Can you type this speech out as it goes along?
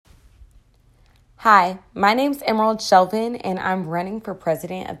Hi, my name's Emerald Shelvin, and I'm running for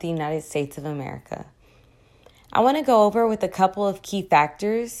President of the United States of America. I want to go over with a couple of key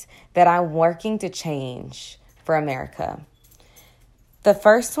factors that I'm working to change for America. The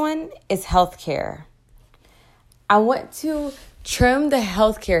first one is healthcare. I want to trim the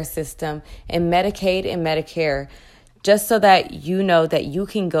healthcare system in Medicaid and Medicare just so that you know that you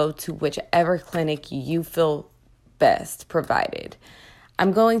can go to whichever clinic you feel best provided.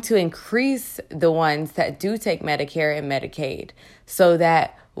 I'm going to increase the ones that do take Medicare and Medicaid so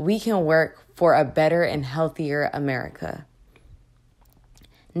that we can work for a better and healthier America.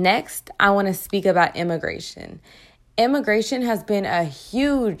 Next, I want to speak about immigration. Immigration has been a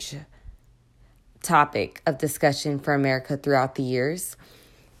huge topic of discussion for America throughout the years.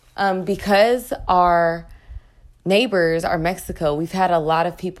 Because our neighbors are Mexico, we've had a lot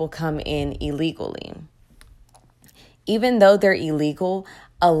of people come in illegally. Even though they're illegal,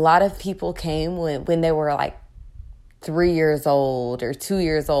 a lot of people came when they were like 3 years old or 2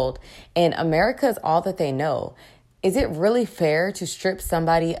 years old. And America is all that they know. Is it really fair to strip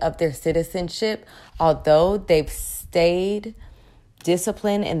somebody of their citizenship, although they've stayed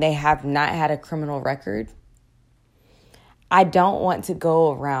disciplined and they have not had a criminal record? I don't want to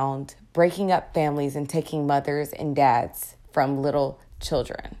go around breaking up families and taking mothers and dads from little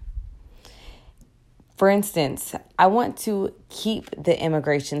children. For instance, I want to keep the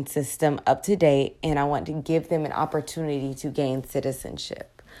immigration system up to date, and I want to give them an opportunity to gain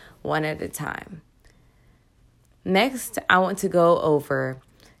citizenship one at a time. Next, I want to go over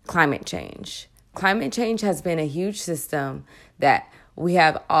climate change. Climate change has been a huge system that we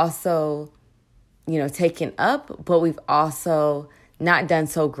have also, taken up, but we've also not done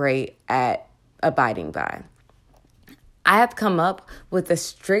so great at abiding by. I have come up with a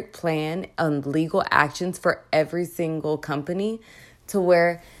strict plan on legal actions for every single company to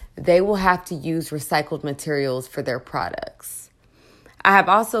where they will have to use recycled materials for their products. I have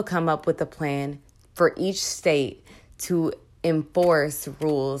also come up with a plan for each state to enforce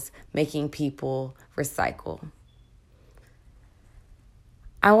rules making people recycle.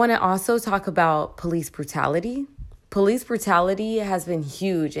 I want to also talk about police brutality. Police brutality has been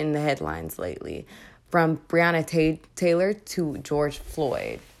huge in the headlines lately, from Breonna Taylor to George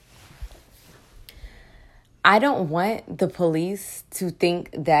Floyd. I don't want the police to think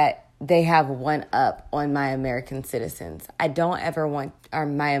that they have one up on my American citizens. I don't ever want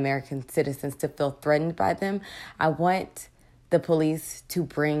my American citizens to feel threatened by them. I want the police to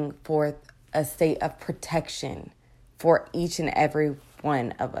bring forth a state of protection for each and every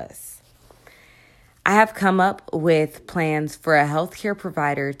one of us. I have come up with plans for a healthcare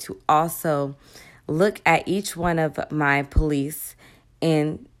provider to also look at each one of my police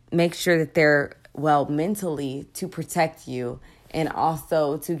and make sure that they're well mentally to protect you, and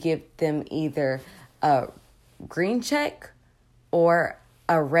also to give them either a green check or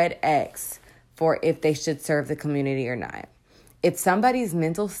a red X for if they should serve the community or not. If somebody's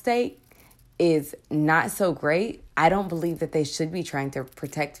mental state is not so great, I don't believe that they should be trying to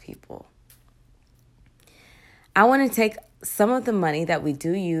protect people. I want to take some of the money that we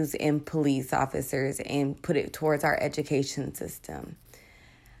do use in police officers and put it towards our education system.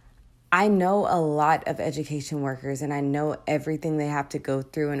 I know a lot of education workers, and I know everything they have to go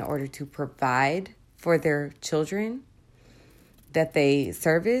through in order to provide for their children that they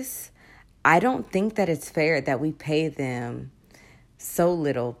service. I don't think that it's fair that we pay them so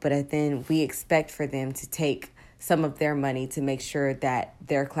little, but then we expect for them to take some of their money to make sure that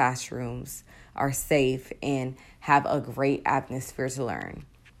their classrooms are safe and have a great atmosphere to learn.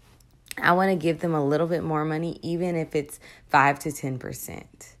 I want to give them a little bit more money, even if it's 5 to 10%.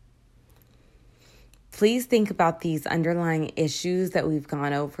 Please think about these underlying issues that we've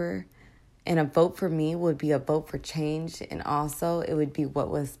gone over, and a vote for me would be a vote for change, and also it would be what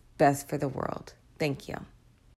was best for the world. Thank you.